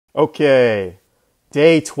Okay,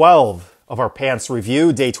 day 12 of our PANCE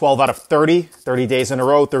review, day 12 out of 30 days in a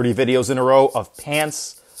row, 30 videos in a row of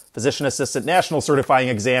PANCE, Physician Assistant National Certifying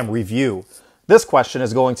Exam review. This question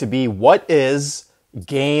is going to be, what is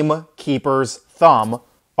gamekeeper's thumb,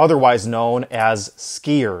 otherwise known as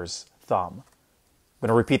skier's thumb? I'm going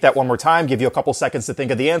to repeat that one more time, give you a couple seconds to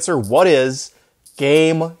think of the answer. What is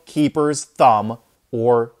gamekeeper's thumb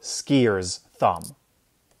or skier's thumb?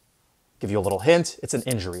 Give you a little hint. It's an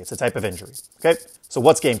injury. It's a type of injury. Okay? So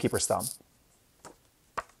what's gamekeeper's thumb?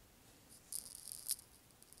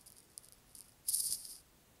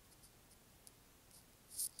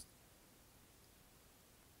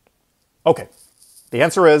 Okay. The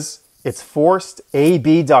answer is it's forced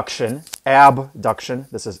abduction, abduction.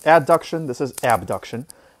 This is adduction. This is abduction.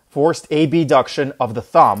 Forced abduction of the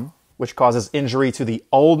thumb, which causes injury to the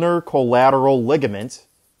ulnar collateral ligament,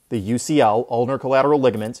 the UCL, ulnar collateral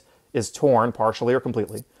ligament, is torn, partially or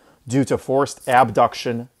completely, due to forced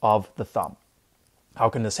abduction of the thumb. How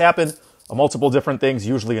can this happen? Multiple different things,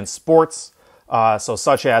 usually in sports. So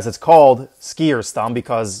such as, it's called skier's thumb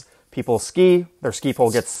because people ski, their ski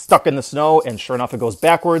pole gets stuck in the snow, and sure enough, it goes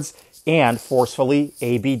backwards and forcefully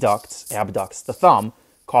abducts the thumb,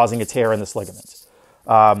 causing a tear in this ligament.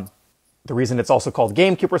 The reason it's also called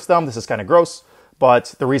gamekeeper's thumb, this is kind of gross,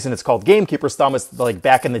 but the reason it's called gamekeeper's thumb is, like,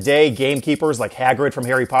 back in the day, gamekeepers like Hagrid from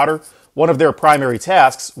Harry Potter, one of their primary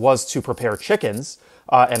tasks was to prepare chickens.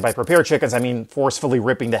 And by prepare chickens, I mean forcefully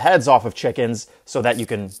ripping the heads off of chickens so that you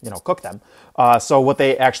can, cook them. So what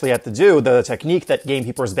they actually had to do, the technique that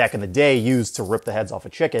gamekeepers back in the day used to rip the heads off a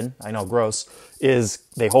chicken, I know, gross, is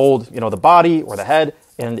they hold, the body or the head,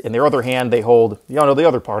 and in their other hand, they hold, the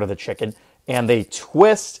other part of the chicken, and they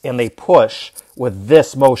twist and they push with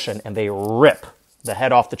this motion, and they rip the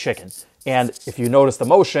head off the chicken. And if you notice the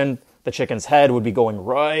motion, the chicken's head would be going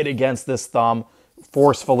right against this thumb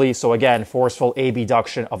forcefully. So again, forceful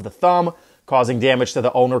abduction of the thumb, causing damage to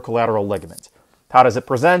the ulnar collateral ligament. How does it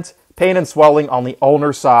present? Pain and swelling on the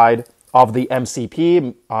ulnar side of the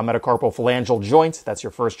MCP, metacarpal phalangeal joint. That's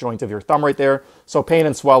your first joint of your thumb right there. So pain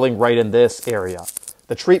and swelling right in this area.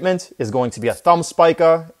 The treatment is going to be a thumb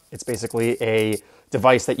spica. It's basically a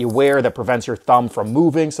device that you wear that prevents your thumb from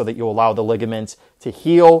moving so that you allow the ligament to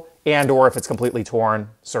heal, and or if it's completely torn,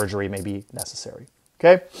 surgery may be necessary.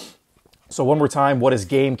 Okay? So one more time, what is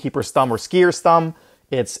gamekeeper's thumb or skier's thumb?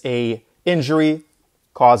 It's a injury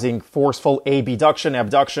causing forceful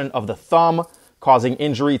abduction of the thumb, causing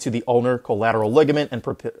injury to the ulnar collateral ligament, and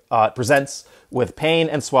presents with pain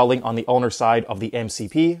and swelling on the ulnar side of the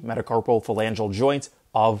MCP, metacarpal phalangeal joint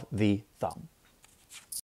of the thumb.